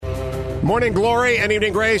Morning glory and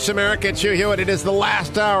evening grace, America. It's Hugh Hewitt. It is the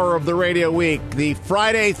last hour of the radio week, the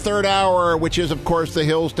Friday third hour, which is, of course, the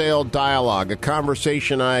Hillsdale Dialogue, a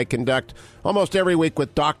conversation I conduct almost every week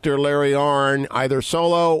with Dr. Larry Arnn, either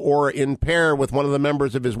solo or in pair with one of the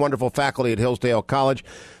members of his wonderful faculty at Hillsdale College.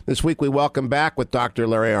 This week we welcome back with Dr.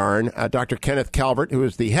 Larry Arnn, Dr. Kenneth Calvert, who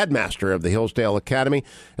is the headmaster of the Hillsdale Academy,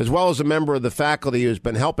 as well as a member of the faculty who's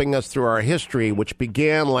been helping us through our history, which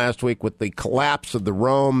began last week with the collapse of the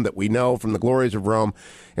Rome that we know from the glories of Rome,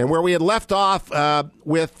 and where we had left off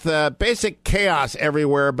with basic chaos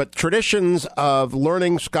everywhere, but traditions of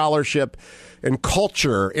learning, scholarship, and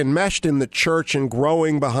culture enmeshed in the church and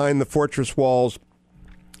growing behind the fortress walls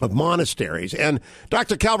of monasteries. And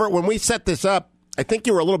Dr. Calvert, when we set this up, I think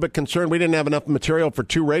you were a little bit concerned we didn't have enough material for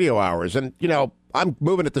 2 radio hours. And, you know, I'm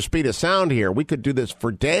moving at the speed of sound here. We could do this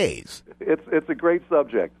for days. It's a great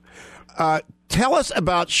subject. Tell us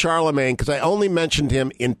about Charlemagne, because I only mentioned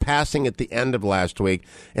him in passing at the end of last week.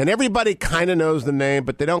 And everybody kind of knows the name,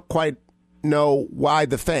 but they don't quite know why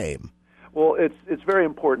the fame. Well, it's very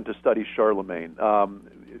important to study Charlemagne.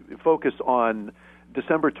 Focus on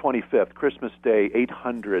December 25th, Christmas Day,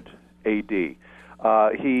 800 A.D.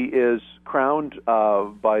 He is crowned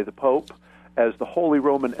by the Pope as the Holy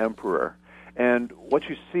Roman Emperor. And what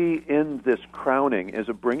you see in this crowning is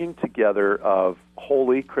a bringing together of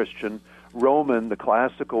holy Christian, Roman, the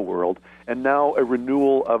classical world, and now a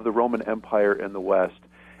renewal of the Roman Empire in the West.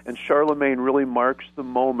 And Charlemagne really marks the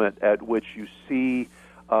moment at which you see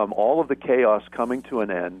all of the chaos coming to an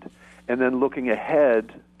end, and then looking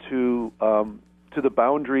ahead to the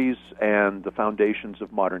boundaries and the foundations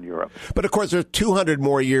of modern Europe. But, of course, there's 200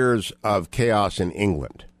 more years of chaos in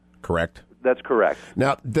England, correct? That's correct.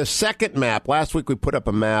 Now, the second map, last week we put up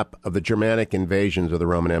a map of the Germanic invasions of the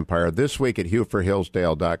Roman Empire. This week at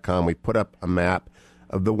HughForHillsdale.com, we put up a map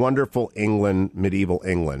of the wonderful England, medieval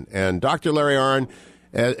England. And Dr. Larry Arnn,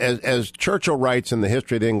 as Churchill writes in the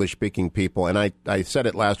History of the English-Speaking People, and I said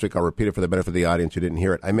it last week, I'll repeat it for the benefit of the audience who didn't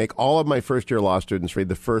hear it, I make all of my first-year law students read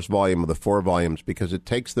the first volume of the 4 volumes because it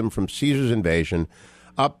takes them from Caesar's invasion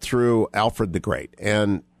up through Alfred the Great.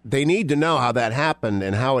 And they need to know how that happened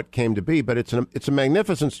and how it came to be, but it's a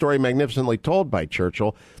magnificent story, magnificently told by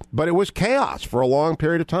Churchill, but it was chaos for a long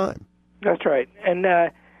period of time. That's right. And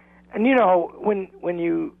you know, when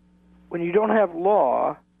you don't have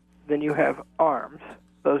law, then you have arms.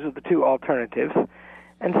 Those are the 2 alternatives.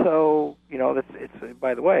 And so, you know, it's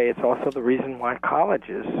by the way, it's also the reason why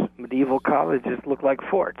medieval colleges look like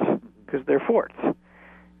forts, because they're forts.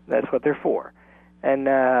 That's what they're for. And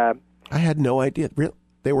I had no idea. Really?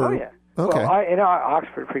 They were? Oh, yeah. Okay. Well, in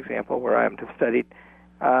Oxford, for example, where I am to have studied,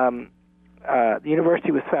 the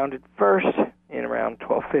university was founded first in around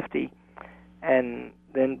 1250, and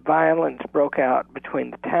then violence broke out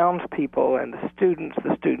between the townspeople and the students.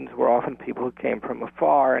 The students were often people who came from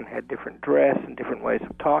afar and had different dress and different ways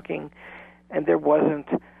of talking, and there wasn't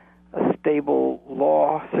a stable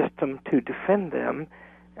law system to defend them,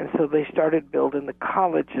 and so they started building the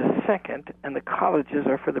colleges second, and the colleges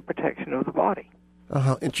are for the protection of the body.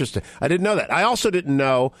 Oh, interesting. I didn't know that. I also didn't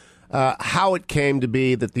know how it came to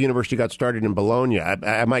be that the university got started in Bologna.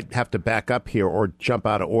 I might have to back up here or jump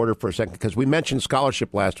out of order for a second, because we mentioned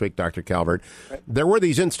scholarship last week, Dr. Calvert. Right. There were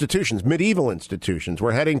these institutions, medieval institutions.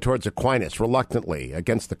 We're heading towards Aquinas, reluctantly,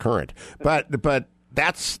 against the current. But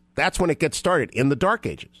that's when it gets started, in the Dark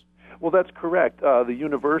Ages. Well, that's correct. The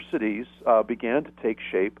universities began to take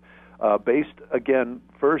shape based, again,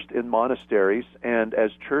 first in monasteries and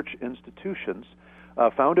as church institutions,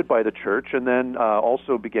 founded by the church, and then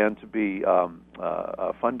also began to be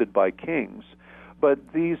funded by kings. But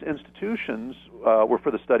these institutions were for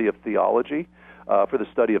the study of theology, for the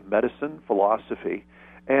study of medicine, philosophy,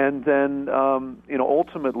 and then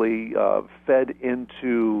ultimately fed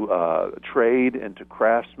into trade, into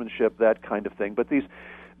craftsmanship, that kind of thing. But these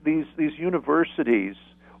universities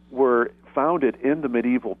were founded in the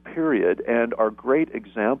medieval period and are great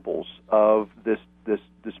examples of this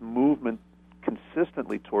movement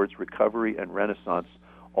consistently towards recovery and renaissance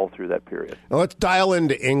all through that period. Now let's dial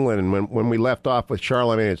into England. When we left off with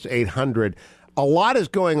Charlemagne, it's 800. A lot is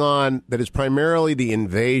going on that is primarily the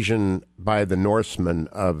invasion by the Norsemen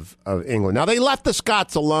of England. Now, they left the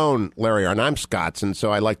Scots alone, Larry, and I'm Scots, and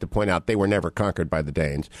so I like to point out they were never conquered by the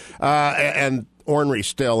Danes. And ornery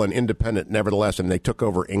still and independent nevertheless, and they took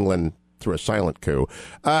over England through a silent coup.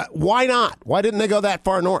 Why not? Why didn't they go that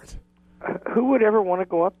far north? Who would ever want to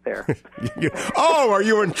go up there? Oh, are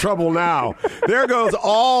you in trouble now? There goes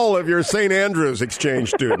all of your St. Andrews exchange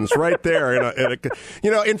students right there.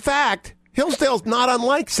 In fact, Hillsdale's not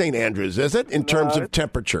unlike St. Andrews, is it, in terms of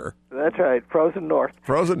temperature? That's right, frozen north.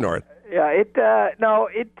 Frozen north. Yeah,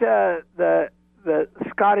 the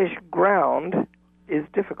Scottish ground is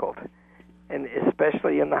difficult, and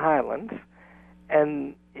especially in the Highlands,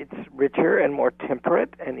 and it's richer and more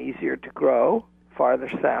temperate and easier to grow farther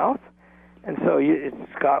south, and so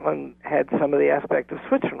Scotland had some of the aspect of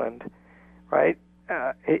Switzerland, right?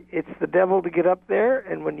 It's the devil to get up there,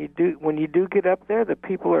 and when you do get up there, the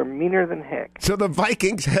people are meaner than heck. So the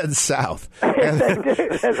Vikings head south.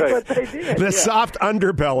 That's what they did. The soft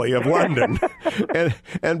underbelly of London.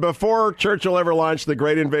 and before Churchill ever launched the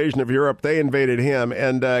Great Invasion of Europe, they invaded him.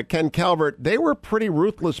 And Ken Calvert, they were pretty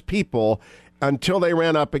ruthless people until they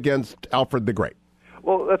ran up against Alfred the Great.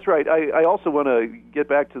 Well, that's right. I also want to get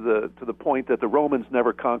back to the point that the Romans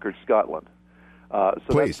never conquered Scotland.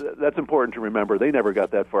 So that's important to remember. They never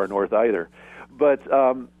got that far north either. But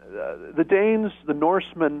the Danes, the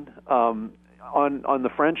Norsemen, on the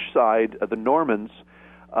French side, the Normans,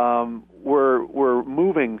 were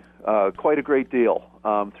moving quite a great deal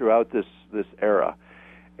throughout this era,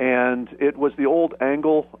 and it was the old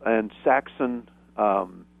Anglo and Saxon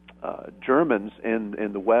Germans in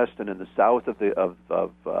the west and in the south of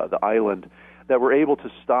the island that were able to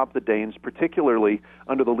stop the Danes, particularly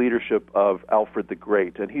under the leadership of Alfred the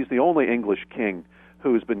Great. And he's the only English king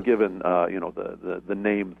who's been given, the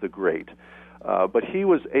name the Great. But he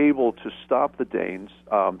was able to stop the Danes,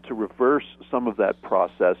 to reverse some of that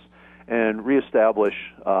process, and reestablish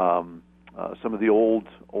some of the old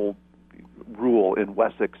rule in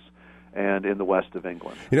Wessex and in the west of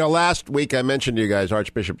England. Last week I mentioned to you guys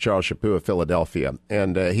Archbishop Charles Chaput of Philadelphia,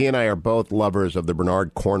 and he and I are both lovers of the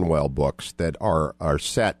Bernard Cornwell books that are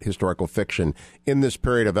set historical fiction in this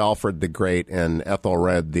period of Alfred the Great and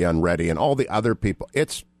Ethelred the Unready and all the other people.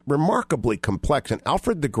 It's remarkably complex, and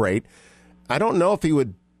Alfred the Great, I don't know if he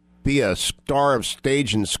would be a star of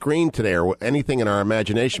stage and screen today or anything in our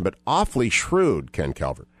imagination, but awfully shrewd, Ken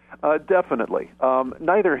Calvert. Definitely.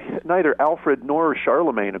 Neither Alfred nor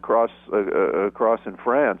Charlemagne across in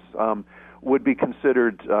France would be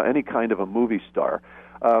considered any kind of a movie star.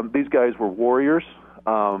 These guys were warriors.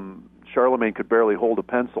 Charlemagne could barely hold a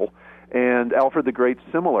pencil, and Alfred the Great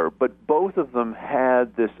similar. But both of them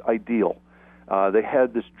had this ideal. They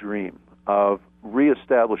had this dream of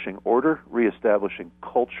reestablishing order, reestablishing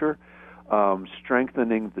culture,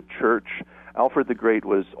 strengthening the church. Alfred the Great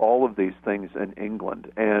was all of these things in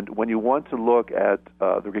England. And when you want to look at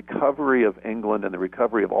the recovery of England and the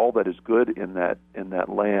recovery of all that is good in that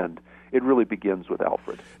land, it really begins with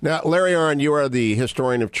Alfred. Now, Larry Arnn, you are the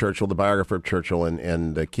historian of Churchill, the biographer of Churchill,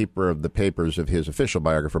 and the keeper of the papers of his official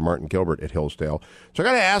biographer, Martin Gilbert, at Hillsdale. So I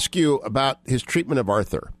got to ask you about his treatment of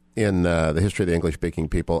Arthur in the history of the English-speaking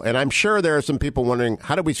people. And I'm sure there are some people wondering,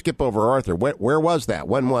 how did we skip over Arthur? Where was that?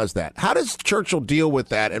 When was that? How does Churchill deal with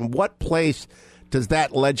that? And what place does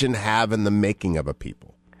that legend have in the making of a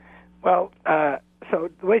people? Well, so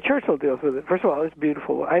the way Churchill deals with it, first of all, it's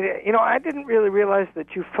beautiful. I didn't really realize that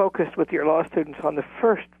you focused with your law students on the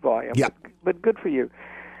first volume, yep. but good for you.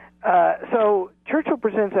 So Churchill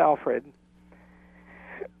presents Alfred.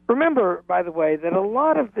 Remember, by the way, that a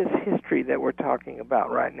lot of this history that we're talking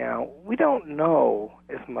about right now, we don't know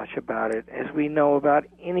as much about it as we know about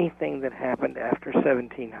anything that happened after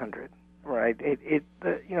 1700. Right?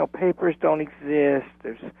 Papers don't exist.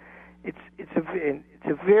 It's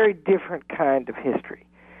a very different kind of history.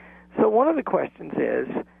 So one of the questions is,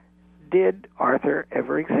 did Arthur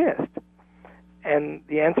ever exist? And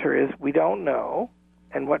the answer is, we don't know.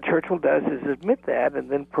 And what Churchill does is admit that and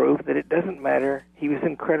then prove that it doesn't matter. He was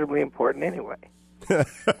incredibly important anyway.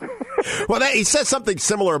 Well, he says something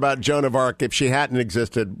similar about Joan of Arc. If she hadn't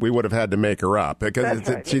existed, we would have had to make her up because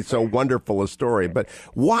she's so wonderful a story. But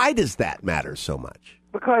why does that matter so much?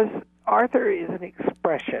 Because Arthur is an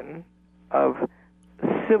expression of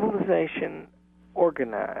civilization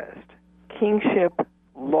organized, kingship,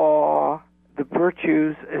 law, the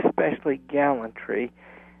virtues, especially gallantry,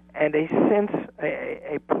 and a sense,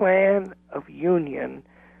 a plan of union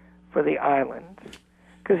for the islands.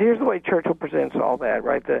 Because here's the way Churchill presents all that,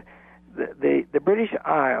 right? The British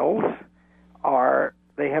Isles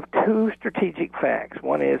they have two strategic facts.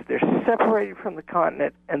 One is they're separated from the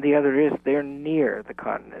continent, and the other is they're near the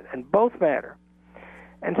continent, and both matter.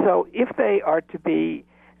 And so if they are to be,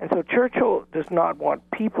 and so Churchill does not want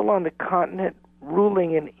people on the continent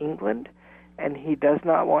ruling in England, and he does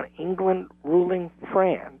not want England ruling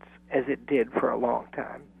France, as it did for a long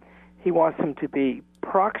time. He wants them to be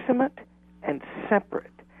proximate and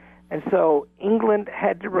separate. And so England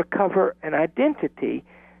had to recover an identity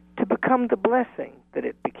to become the blessing that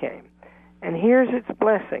it became. And here's its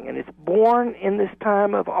blessing, and it's born in this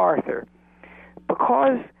time of Arthur.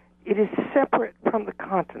 Because it is separate from the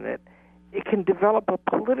continent, it can develop a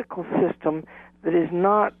political system that is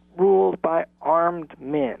not ruled by armed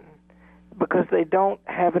men because they don't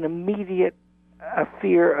have an immediate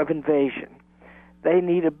fear of invasion. They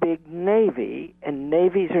need a big navy, and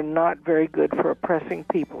navies are not very good for oppressing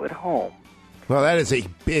people at home. Well, that is a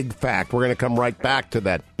big fact. We're going to come right back to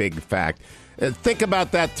that big fact. Think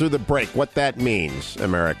about that through the break, what that means,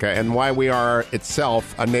 America, and why we are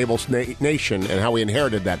itself a naval nation and how we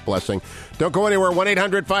inherited that blessing. Don't go anywhere.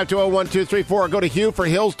 1-800-520-1234. Go to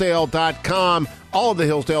HughforHillsdale.com. All of the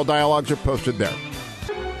Hillsdale dialogues are posted there.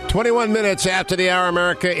 21 minutes after the hour,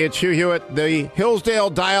 America, it's Hugh Hewitt. The Hillsdale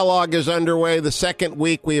dialogue is underway. The second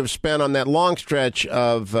week we have spent on that long stretch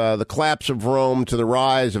of the collapse of Rome to the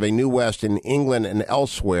rise of a new West in England and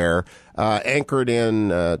elsewhere, anchored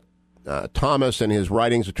in Thomas and his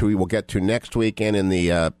writings, which we will get to next week, and in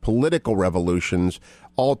the political revolutions,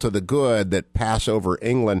 all to the good that pass over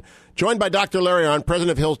England. Joined by Dr. Larry Arnn,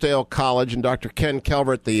 president of Hillsdale College, and Dr. Ken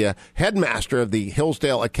Calvert, the headmaster of the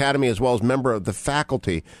Hillsdale Academy, as well as member of the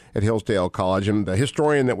faculty at Hillsdale College, and the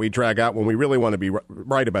historian that we drag out when we really want to be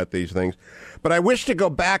right about these things. But I wish to go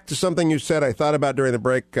back to something you said I thought about during the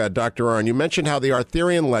break, Dr. Arnn. You mentioned how the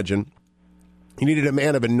Arthurian legend, you needed a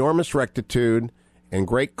man of enormous rectitude and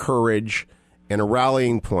great courage and a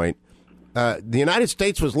rallying point. The United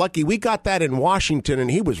States was lucky. We got that in Washington, and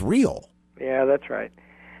he was real. Yeah, that's right.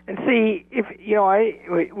 And see, if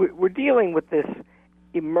we're dealing with this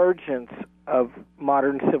emergence of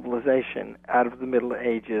modern civilization out of the Middle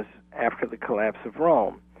Ages after the collapse of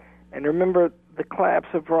Rome. And remember, the collapse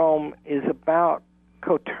of Rome is about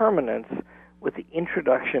coterminous with the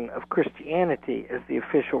introduction of Christianity as the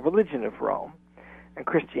official religion of Rome. And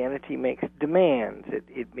Christianity makes demands.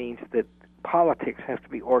 It means that politics have to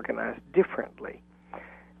be organized differently.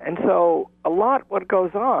 And so a lot what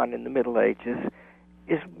goes on in the Middle Ages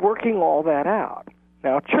is working all that out.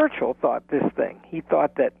 Now, Churchill thought this thing. He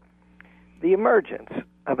thought that the emergence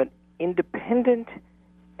of an independent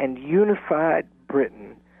and unified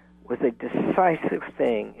Britain was a decisive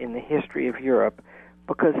thing in the history of Europe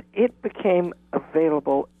because it became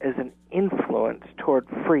available as an influence toward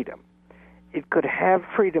freedom. It could have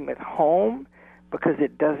freedom at home because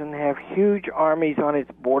it doesn't have huge armies on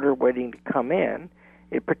its border waiting to come in.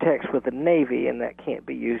 It protects with a navy, and that can't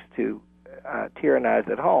be used to tyrannize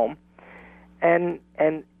at home. And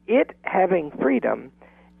it having freedom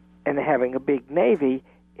and having a big navy,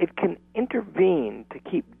 it can intervene to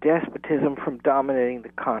keep despotism from dominating the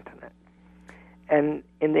continent. And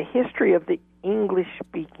in the history of the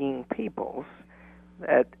English-speaking peoples,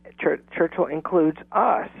 Churchill includes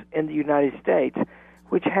us in the United States,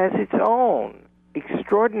 which has its own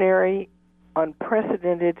extraordinary,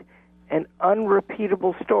 unprecedented, and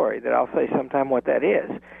unrepeatable story that I'll say sometime what that is.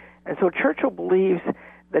 And so Churchill believes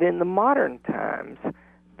that in the modern times,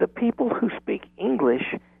 the people who speak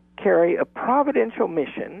English carry a providential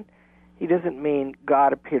mission. He doesn't mean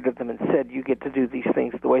God appeared to them and said, you get to do these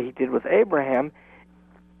things the way he did with Abraham.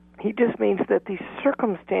 He just means that the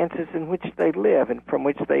circumstances in which they live and from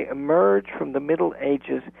which they emerge from the Middle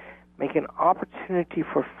Ages make an opportunity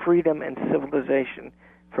for freedom and civilization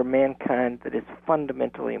for mankind that is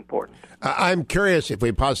fundamentally important. I'm curious if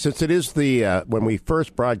we pause, since it is the when we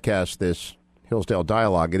first broadcast this Hillsdale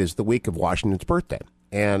Dialogue, it is the week of Washington's birthday.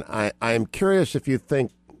 And I'm curious if you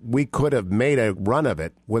think we could have made a run of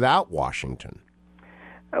it without Washington.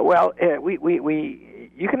 You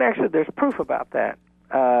can actually, there's proof about that.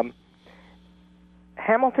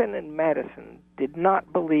 Hamilton and Madison did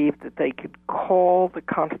not believe that they could call the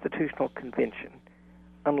Constitutional Convention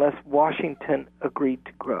unless Washington agreed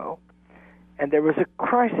to grow. And there was a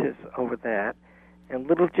crisis over that, and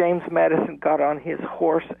little James Madison got on his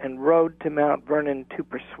horse and rode to Mount Vernon to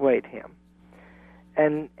persuade him.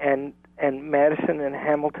 And Madison and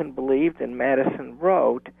Hamilton believed, and Madison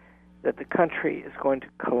wrote, that the country is going to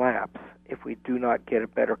collapse if we do not get a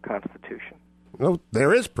better constitution. Well,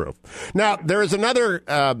 there is proof. Now, there is another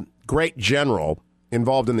great general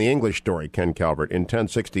involved in the English story, Ken Calvert, in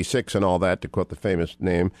 1066 and all that, to quote the famous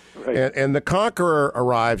name. Right. And the conqueror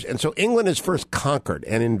arrives, and so England is first conquered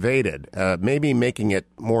and invaded, maybe making it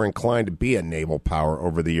more inclined to be a naval power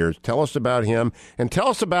over the years. Tell us about him, and tell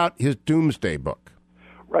us about his Doomsday Book.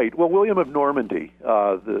 Right. Well, William of Normandy,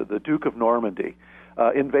 the Duke of Normandy,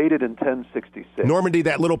 invaded in 1066. Normandy,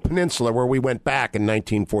 that little peninsula where we went back in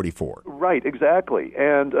 1944. Right, exactly.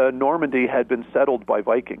 And Normandy had been settled by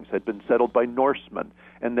Vikings, had been settled by Norsemen,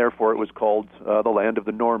 and therefore it was called the land of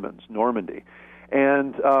the Normans, Normandy.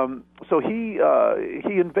 And so he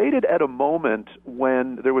invaded at a moment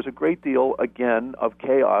when there was a great deal, again, of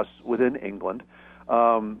chaos within England.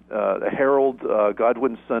 Harold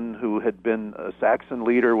Godwinson, who had been a Saxon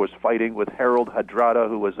leader, was fighting with Harold Hardrada,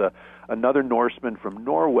 who was another Norseman from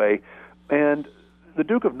Norway. And the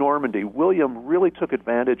Duke of Normandy, William, really took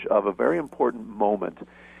advantage of a very important moment.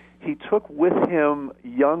 He took with him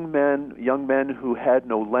young men who had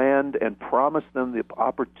no land, and promised them the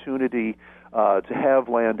opportunity to have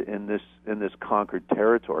land in this conquered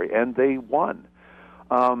territory, and they won.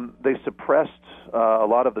 They suppressed a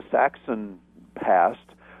lot of the Saxon past,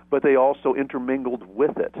 but they also intermingled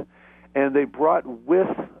with it. And they brought with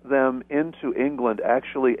them into England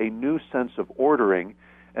actually a new sense of ordering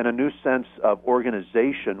and a new sense of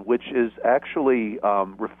organization, which is actually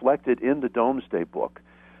reflected in the Domesday Book.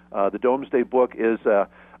 The Domesday Book is a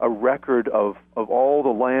record of all the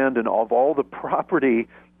land and of all the property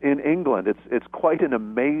in England. It's quite an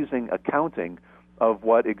amazing accounting of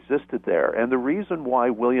what existed there. And the reason why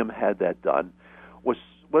William had that done was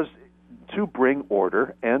to bring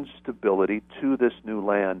order and stability to this new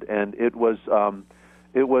land. And it was a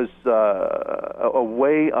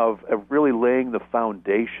way of really laying the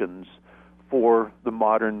foundations for the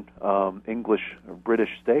modern English-British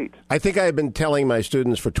state. I think I have been telling my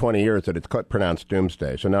students for 20 years that it's pronounced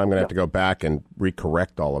Doomsday, so now I'm going to have to go back and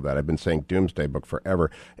recorrect all of that. I've been saying Doomsday Book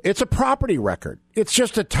forever. It's a property record. It's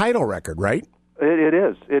just a title record, right? It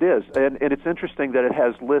is. And it's interesting that it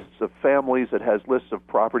has lists of families, it has lists of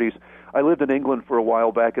properties. I lived in England for a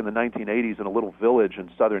while back in the 1980s in a little village in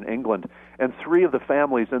southern England, and 3 of the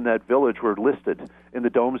families in that village were listed in the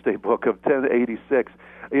Domesday Book of 1086.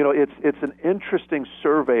 You know, it's an interesting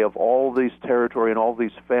survey of all these territory and all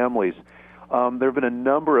these families. There have been a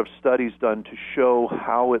number of studies done to show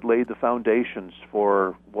how it laid the foundations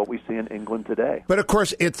for what we see in England today. But of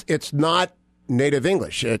course, it's not native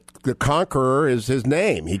English. The conqueror is his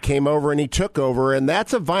name. He came over and he took over, and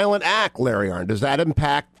that's a violent act, Larry Arnn. Does that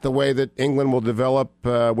impact the way that England will develop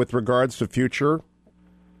with regards to future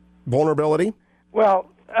vulnerability? Well,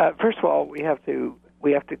 first of all, we have to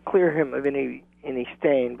clear him of any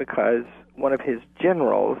stain, because one of his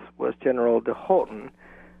generals was General de Houghton,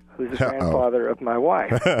 who's the grandfather of my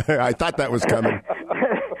wife. I thought that was coming.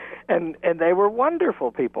 and they were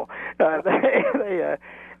wonderful people. But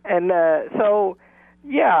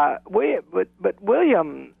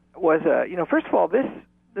William was first of all, this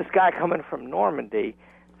guy coming from Normandy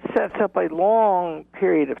sets up a long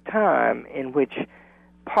period of time in which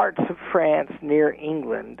parts of France near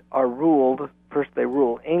England are ruled. First they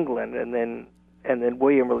rule England, and then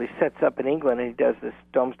William really sets up in England, and he does this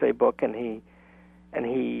Domesday Book, and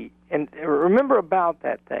remember about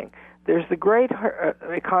that thing. There's the great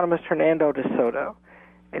economist Hernando de Soto,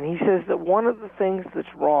 and he says that one of the things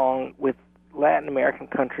that's wrong with Latin American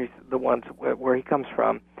countries, the ones where he comes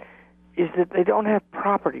from, is that they don't have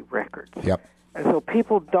property records. Yep. And so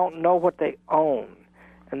people don't know what they own,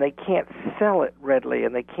 and they can't sell it readily,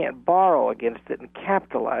 and they can't borrow against it and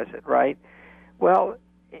capitalize it, right? Well,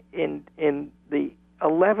 in the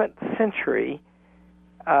 11th century,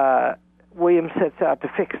 William sets out to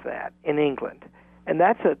fix that in England. And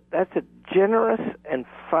that's a generous and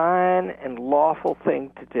fine and lawful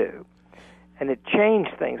thing to do. And it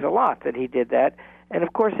changed things a lot that he did that. And,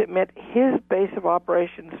 of course, it meant his base of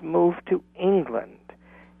operations moved to England.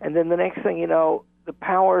 And then the next thing you know, the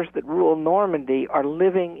powers that rule Normandy are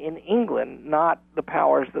living in England, not the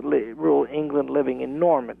powers that rule England living in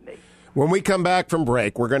Normandy. When we come back from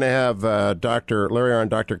break, we're going to have Dr. Larry Arnn,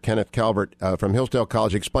 Dr. Kenneth Calvert from Hillsdale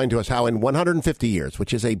College explain to us how in 150 years,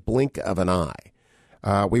 which is a blink of an eye,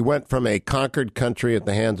 we went from a conquered country at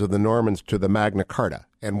the hands of the Normans to the Magna Carta,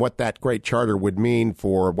 and what that great charter would mean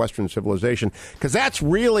for Western civilization. Because that's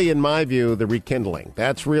really, in my view, the rekindling.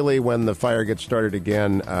 That's really when the fire gets started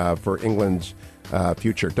again for England's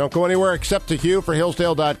future. Don't go anywhere except to Hugh for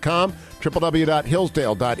Hillsdale.com,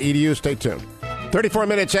 www.hillsdale.edu. Stay tuned. 34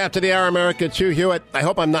 minutes after the hour, America. It's Hugh Hewitt. I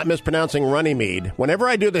hope I'm not mispronouncing Runnymede. Whenever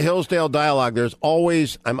I do the Hillsdale dialogue,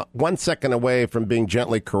 I'm 1 second away from being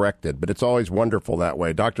gently corrected, but it's always wonderful that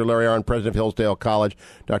way. Dr. Larry Arnn, president of Hillsdale College,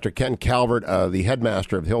 Dr. Ken Calvert, the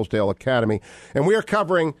headmaster of Hillsdale Academy, and we are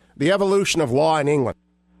covering the evolution of law in England.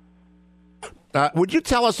 Would you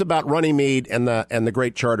tell us about Runnymede and the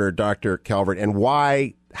Great Charter, Dr. Calvert, and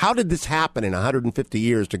how did this happen in 150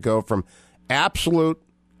 years to go from absolute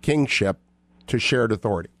kingship to shared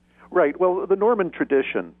authority? Right. Well, the Norman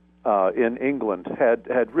tradition in England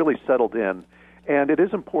had really settled in, and it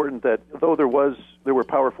is important that though there were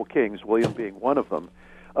powerful kings, William being one of them,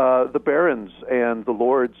 the barons and the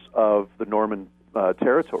lords of the Norman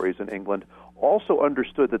territories in England also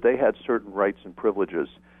understood that they had certain rights and privileges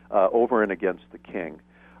over and against the king.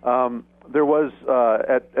 There was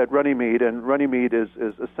at Runnymede, and Runnymede is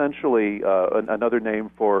essentially another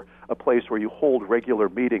name for a place where you hold regular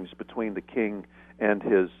meetings between the king and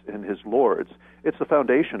his lords. It's the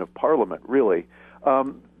foundation of Parliament, really.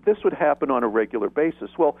 This would happen on a regular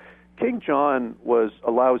basis. Well, King John was a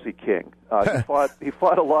lousy king. He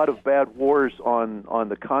fought a lot of bad wars on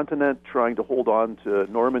the continent, trying to hold on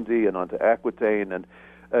to Normandy and onto Aquitaine,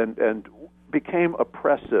 and became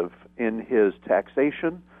oppressive in his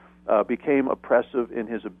taxation, became oppressive in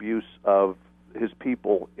his abuse of his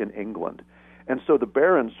people in England. And so the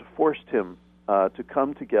barons forced him to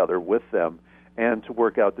come together with them and to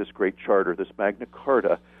work out this great charter, this Magna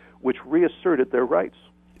Carta, which reasserted their rights.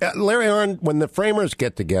 Larry Arnn, when the framers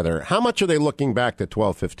get together, how much are they looking back to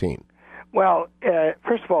 1215? Well,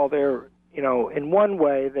 first of all, they're, in one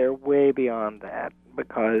way, they're way beyond that,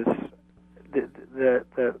 because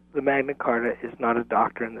the Magna Carta is not a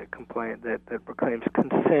doctrine that proclaims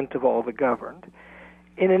consent of all the governed.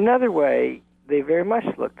 In another way, they very much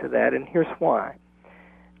look to that, and here's why.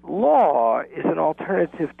 Law is an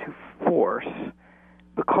alternative to force,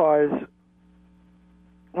 because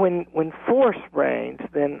when force reigns,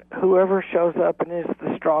 then whoever shows up and is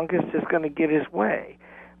the strongest is going to get his way.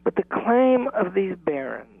 But the claim of these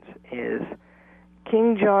barons is,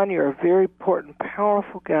 King John, you're a very important,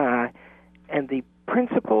 powerful guy, and the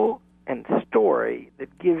principle and story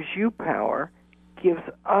that gives you power gives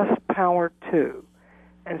us power too.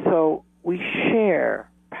 And so we share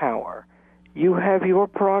power. You have your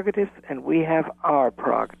prerogatives, and we have our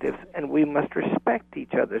prerogatives, and we must respect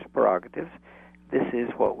each other's prerogatives. This is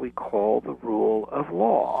what we call the rule of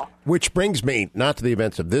law. Which brings me not to the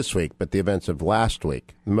events of this week, but the events of last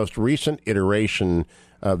week. The most recent iteration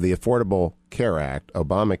of the Affordable Care Act,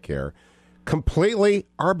 Obamacare, completely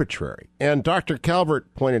arbitrary. And Dr.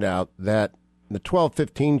 Calvert pointed out that the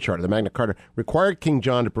 1215 Charter, the Magna Carta, required King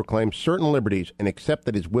John to proclaim certain liberties and accept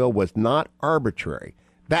that his will was not arbitrary.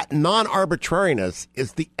 That non-arbitrariness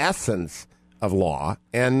is the essence of law,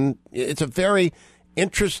 and it's a very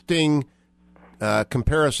interesting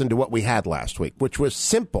comparison to what we had last week, which was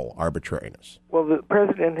simple arbitrariness. Well, the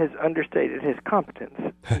president has understated his competence.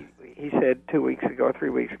 He said 2 weeks ago or 3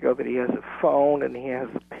 weeks ago that he has a phone and he has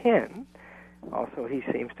a pen. Also, he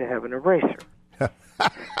seems to have an eraser.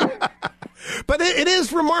 But it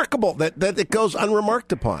is remarkable that it goes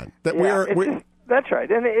unremarked upon. That that's right,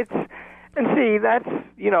 and that's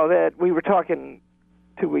that we were talking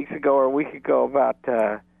 2 weeks ago or a week ago about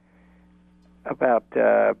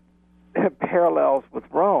parallels with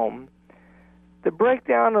Rome. The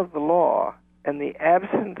breakdown of the law and the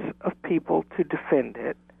absence of people to defend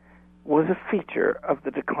it was a feature of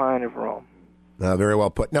the decline of Rome. Very well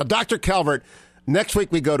put. Now, Dr. Calvert, next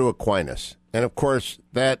week we go to Aquinas, and of course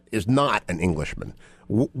that is not an Englishman.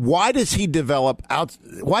 Why does he develop out?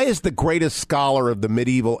 Why is the greatest scholar of the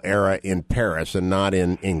medieval era in Paris and not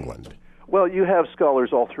in England? Well, you have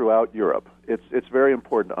scholars all throughout Europe. It's very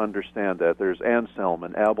important to understand that. There's Anselm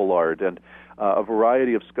and Abelard and a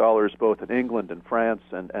variety of scholars both in England and France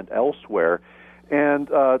and elsewhere. And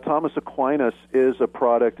Thomas Aquinas is a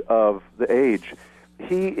product of the age.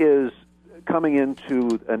 He is coming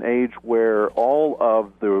into an age where all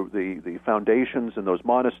of the foundations in those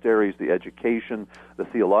monasteries, the education, the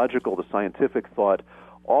theological, the scientific thought,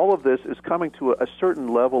 all of this is coming to a certain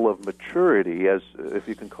level of maturity, as if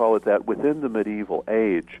you can call it that, within the medieval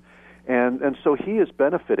age. And so he is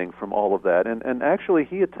benefiting from all of that. And actually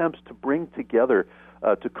he attempts to bring together,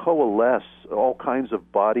 to coalesce all kinds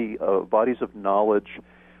of bodies of knowledge,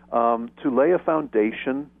 to lay a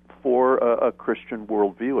foundation for a Christian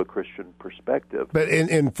worldview, a Christian perspective. But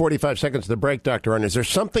in 45 seconds of the break, Dr. Arnn, is there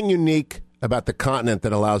something unique about the continent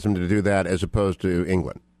that allows him to do that as opposed to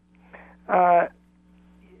England?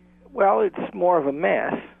 Well, it's more of a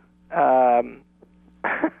mess.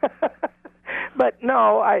 But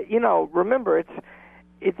no, remember,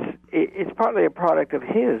 it's partly a product of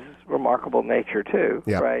his remarkable nature too,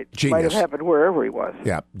 right? Genius. Might have happened wherever he was.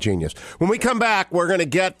 Yeah, genius. When we come back, we're going to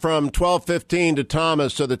get from 1215 to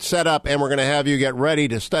Thomas, so that's set up, and we're going to have you get ready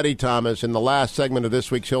to study Thomas in the last segment of this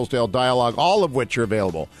week's Hillsdale Dialogue, all of which are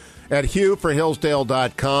available at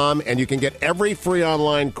hughforhillsdale.com, and you can get every free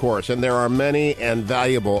online course, and there are many and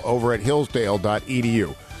valuable over at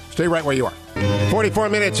hillsdale.edu. Stay right where you are. 44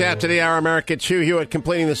 minutes after the hour, America. Hugh Hewitt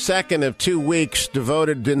completing the second of 2 weeks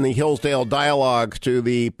devoted in the Hillsdale Dialogue to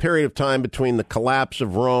the period of time between the collapse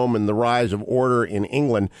of Rome and the rise of order in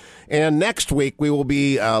England. And next week, we will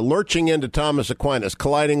be lurching into Thomas Aquinas,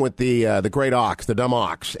 colliding with the great ox, the dumb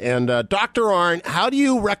ox. And Dr. Arnn, how do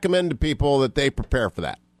you recommend to people that they prepare for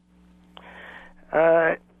that?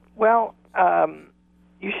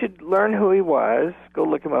 you should learn who he was. Go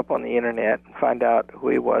look him up on the internet and find out who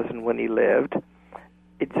he was and when he lived.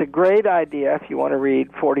 It's a great idea if you want to read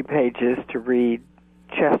 40 pages to read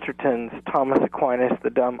Chesterton's Thomas Aquinas, The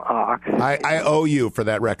Dumb Ox. I owe you for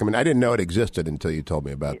that recommendation. I didn't know it existed until you told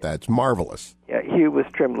me about that. It's marvelous. Yeah, Hugh was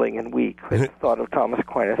trembling and weak with the thought of Thomas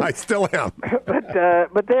Aquinas. I still am.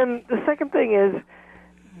 But then the second thing is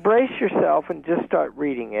brace yourself and just start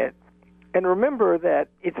reading it. And remember that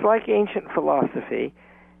it's like ancient philosophy.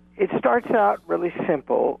 It starts out really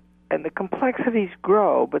simple, and the complexities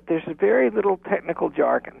grow, but there's very little technical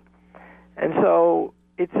jargon. And so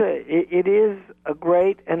it is a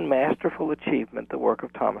great and masterful achievement, the work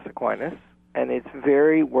of Thomas Aquinas, and it's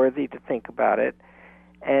very worthy to think about it.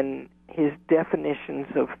 And his definitions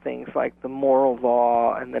of things like the moral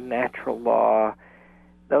law and the natural law,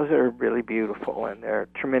 those are really beautiful, and they're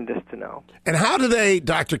tremendous to know. And how do they,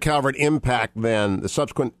 Dr. Calvert, impact, then, the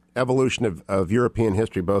subsequent evolution of European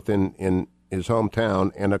history, both in his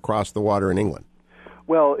hometown and across the water in England?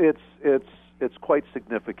 Well, it's quite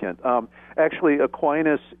significant. Actually,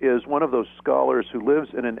 Aquinas is one of those scholars who lives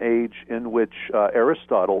in an age in which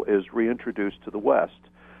Aristotle is reintroduced to the West.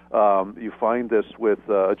 You find this with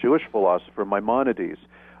a Jewish philosopher, Maimonides.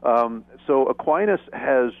 So Aquinas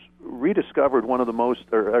has rediscovered one of the most,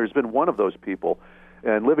 or has been one of those people,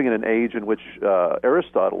 and living in an age in which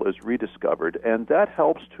Aristotle is rediscovered, and that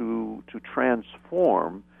helps to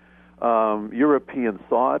transform European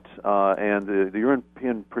thought and the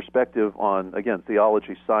European perspective on, again,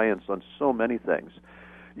 theology, science, on so many things.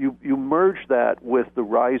 You merge that with the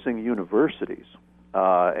rising universities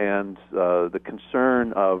and the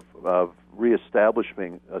concern of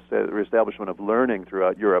reestablishment of learning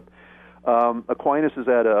throughout Europe. Aquinas is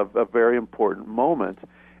at a very important moment,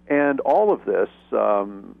 and all of this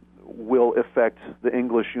will affect the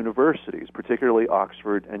English universities, particularly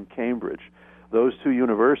Oxford and Cambridge. Those two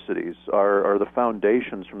universities are the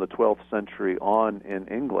foundations from the 12th century on in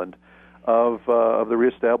England of the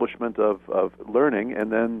reestablishment of learning,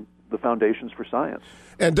 and then the foundations for science.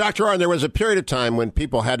 And Dr. Arnn, there was a period of time when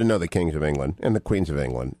people had to know the kings of England and the queens of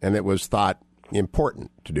England, and it was thought important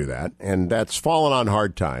to do that, and that's fallen on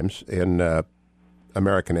hard times in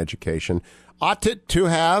American education. Ought it to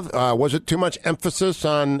have? Was it too much emphasis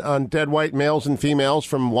on dead white males and females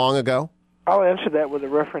from long ago? I'll answer that with a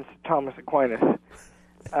reference to Thomas Aquinas.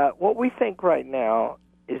 What we think right now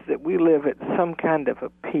is that we live at some kind of a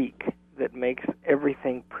peak that makes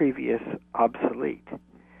everything previous obsolete.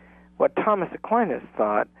 What Thomas Aquinas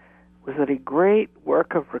thought was that a great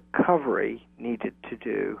work of recovery needed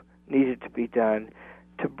to be done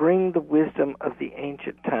to bring the wisdom of the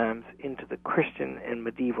ancient times into the Christian and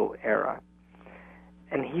medieval era.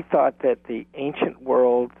 And he thought that the ancient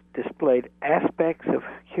world displayed aspects of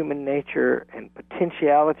human nature and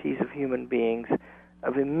potentialities of human beings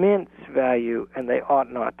of immense value, and they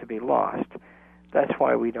ought not to be lost. That's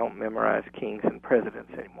why we don't memorize kings and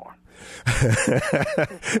presidents anymore.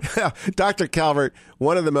 Dr. Calvert,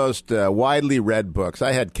 one of the most widely read books,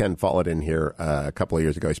 I had Ken Follett in here a couple of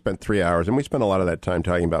years ago. He spent 3 hours, and we spent a lot of that time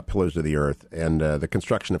talking about Pillars of the Earth and the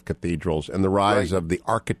construction of cathedrals and the rise of the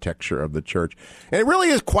architecture of the church. And it really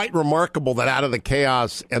is quite remarkable that out of the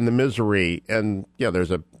chaos and the misery, and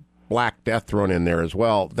there's a Black Death thrown in there as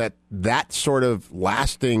well, that sort of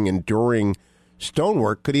lasting, enduring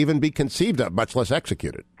stonework could even be conceived of, much less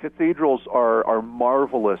executed. Cathedrals are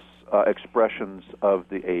marvelous expressions of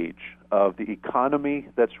the age, of the economy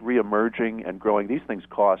that's reemerging and growing. These things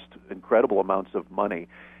cost incredible amounts of money.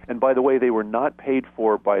 And by the way, they were not paid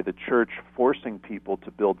for by the church forcing people to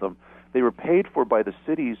build them. They were paid for by the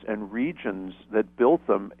cities and regions that built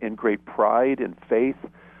them in great pride and faith.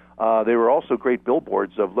 They were also great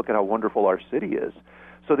billboards of, look at how wonderful our city is.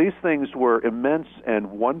 So these things were immense and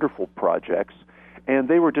wonderful projects. And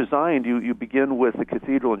they were designed, you begin with the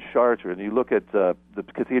cathedral in Chartres, and you look at the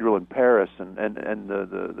cathedral in Paris, and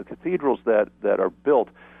the cathedrals that are built.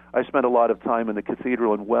 I spent a lot of time in the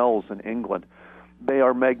cathedral in Wells in England. They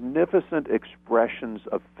are magnificent expressions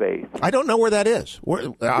of faith. I don't know where that is.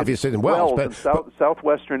 Obviously in Wells. In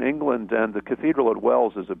southwestern England, and the cathedral at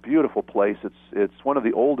Wells is a beautiful place. It's one of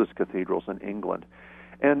the oldest cathedrals in England.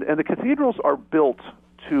 And the cathedrals are built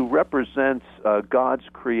to represent God's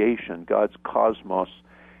creation, God's cosmos,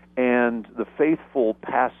 and the faithful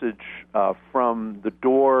passage from the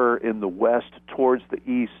door in the west towards the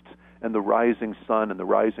east, and the rising sun and the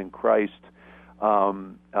rising Christ,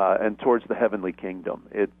 and towards the heavenly kingdom.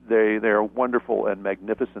 They are wonderful and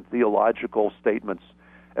magnificent theological statements,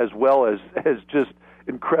 as well as just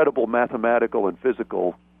incredible mathematical and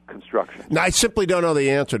physical construction. Now, I simply don't know the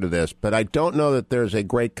answer to this, but I don't know that there's a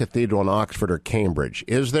great cathedral in Oxford or Cambridge.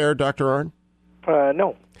 Is there, Dr. Arnn?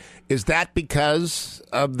 No. Is that because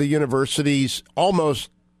of the university's almost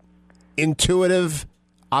intuitive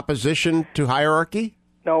opposition to hierarchy?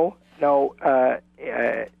 No.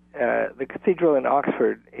 The cathedral in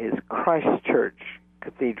Oxford is Christ Church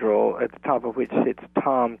Cathedral, at the top of which sits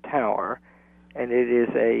Tom Tower, and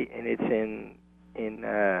it's in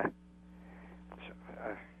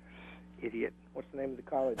idiot. What's the name of the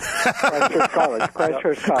college? Christchurch College.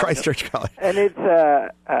 Christchurch College. And it's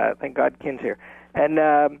thank God Ken's here. And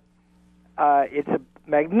it's a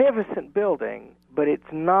magnificent building, but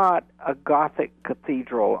it's not a Gothic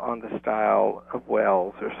cathedral on the style of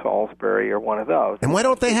Wells or Salisbury or one of those. And why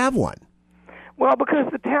don't they have one? Well,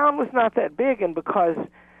 because the town was not that big, and because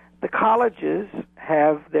the colleges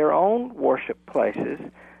have their own worship places.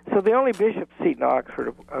 So the only bishop's seat in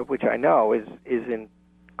Oxford, of which I know, is in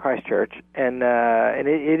Christchurch, and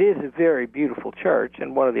it is a very beautiful church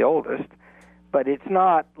and one of the oldest, but it's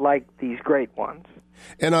not like these great ones.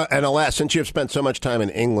 And alas, since you've spent so much time in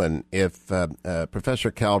England, if Professor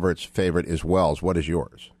Calvert's favorite is Wells, what is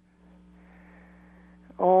yours?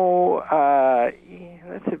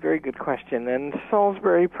 That's a very good question. And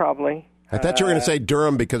Salisbury, probably. I thought you were going to say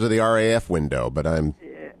Durham because of the RAF window, but I'm...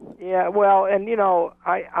 Yeah, well, and,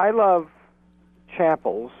 I love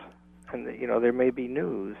chapels, and, there may be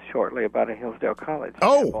news shortly about a Hillsdale College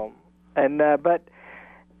chapel. And,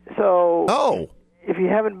 if you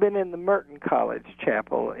haven't been in the Merton College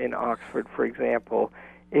Chapel in Oxford, for example,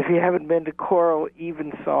 if you haven't been to choral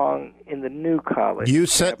evensong in the new college You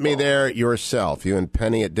sent me there yourself, you and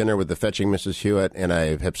Penny at dinner with the fetching Mrs. Hewitt, and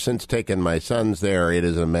I have since taken my sons there. It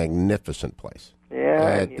is a magnificent place.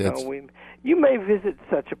 Yeah, you may visit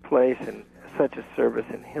such a place and such a service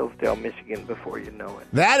in Hillsdale, Michigan before you know it.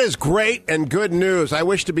 That is great and good news. I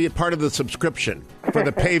wish to be a part of the subscription for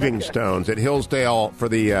the paving stones at Hillsdale for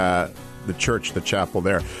the church, the chapel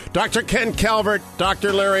there. Dr. Ken Calvert,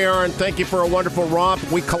 Dr. Larry Arnn, thank you for a wonderful romp.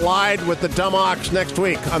 We collide with the Dumb Ox next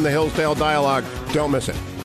week on the Hillsdale Dialogue. Don't miss it.